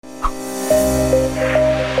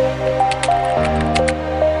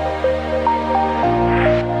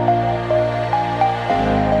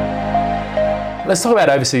let's talk about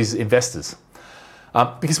overseas investors.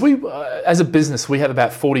 Because we, as a business, we have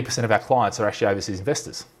about 40% of our clients are actually overseas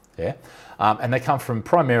investors. Yeah, and they come from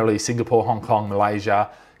primarily Singapore, Hong Kong, Malaysia,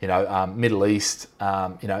 Middle East,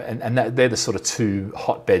 and they're the sort of two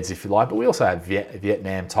hotbeds, if you like. But we also have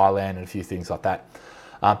Vietnam, Thailand, and a few things like that.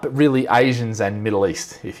 But really, Asians and Middle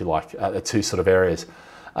East, if you like, are the two sort of areas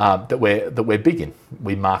that we're big in.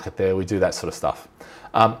 We market there, we do that sort of stuff.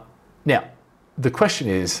 Now, the question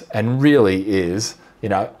is, and really is,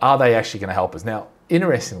 are they actually going to help us? Now,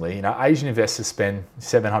 interestingly, Asian investors spend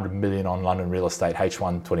 700 million on London real estate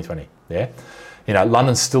H1 2020. Yeah,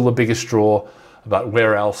 London's still the biggest draw, but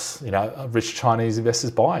where else? Rich Chinese investors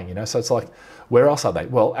buying. So it's like, where else are they?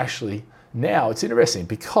 Well, actually, now it's interesting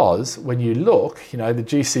because when you look, the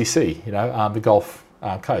GCC, the Gulf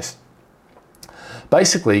Coast,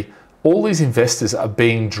 basically all these investors are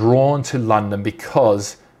being drawn to London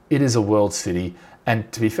because it is a world city.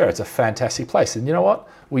 And to be fair, it's a fantastic place. And you know what?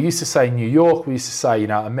 We used to say New York, we used to say,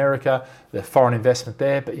 America, the foreign investment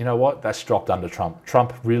there, but you know what? That's dropped under Trump.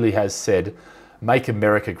 Trump really has said, make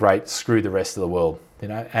America great, screw the rest of the world,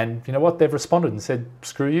 and you know what? They've responded and said,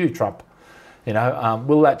 screw you, Trump.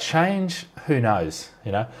 Will that change? Who knows,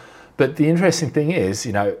 But the interesting thing is,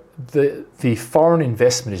 the foreign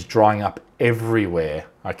investment is drying up everywhere,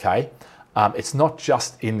 okay? It's not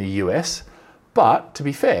just in the US, but to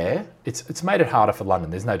be fair, it's made it harder for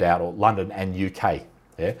London, there's no doubt, or London and UK.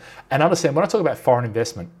 Yeah? And understand, when I talk about foreign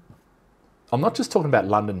investment, I'm not just talking about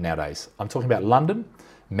London nowadays. I'm talking about London,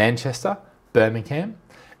 Manchester, Birmingham,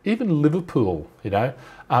 even Liverpool,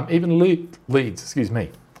 even Leeds, excuse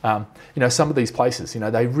me. Some of these places,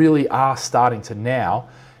 they really are starting to now,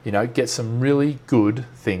 get some really good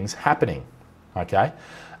things happening, okay?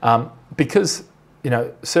 Because,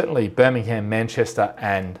 certainly Birmingham, Manchester,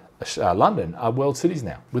 and London are world cities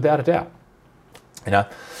now, without a doubt.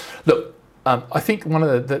 Look, I think one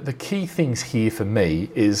of the key things here for me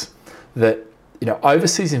is that,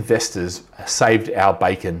 overseas investors saved our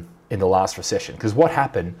bacon in the last recession. Because what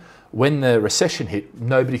happened when the recession hit,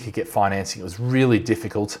 nobody could get financing. It was really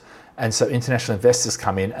difficult. And so international investors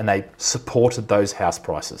come in and they supported those house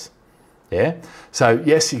prices. Yeah. So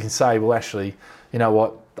yes, you can say, well, actually, you know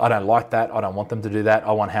what? I don't like that. I don't want them to do that.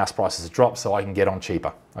 I want house prices to drop so I can get on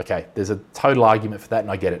cheaper. Okay, there's a total argument for that, and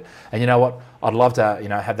I get it. And you know what? I'd love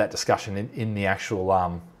to, have that discussion in the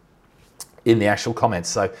actual comments.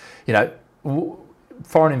 So,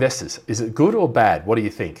 foreign investors, is it good or bad? What do you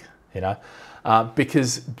think?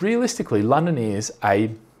 Because realistically, London is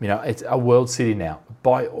it's a world city now.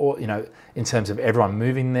 By all, in terms of everyone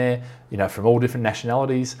moving there, from all different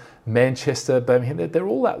nationalities. Manchester, Birmingham, they're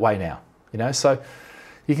all that way now. So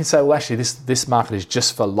you can say, well, actually, this market is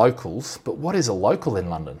just for locals. But what is a local in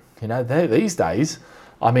London? These days,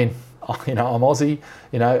 I'm Aussie,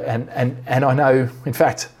 and I know, in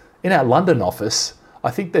fact, in our London office,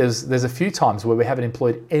 I think there's a few times where we haven't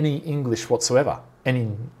employed any English whatsoever,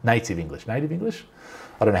 any native English.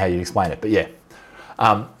 I don't know how you explain it, but yeah.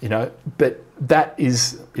 But that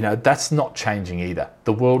is, that's not changing either.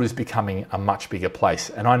 The world is becoming a much bigger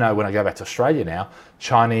place. And I know when I go back to Australia now,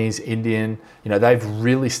 Chinese, Indian, they've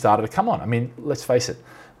really started to come on. I mean, let's face it,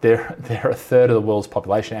 they're a third of the world's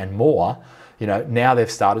population and more. Now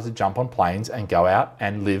they've started to jump on planes and go out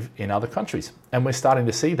and live in other countries. And we're starting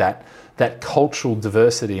to see that cultural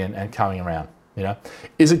diversity and coming around.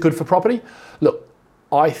 Is it good for property? Look,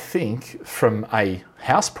 I think from a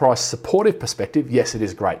house price supportive perspective, yes, it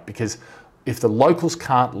is great, because if the locals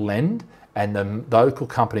can't lend and the local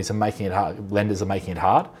companies are making it hard, lenders are making it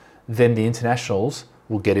hard, then the internationals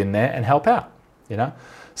will get in there and help out,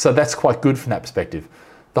 So that's quite good from that perspective.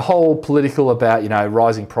 The whole political about,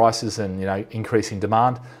 rising prices and, increasing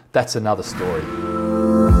demand, that's another story.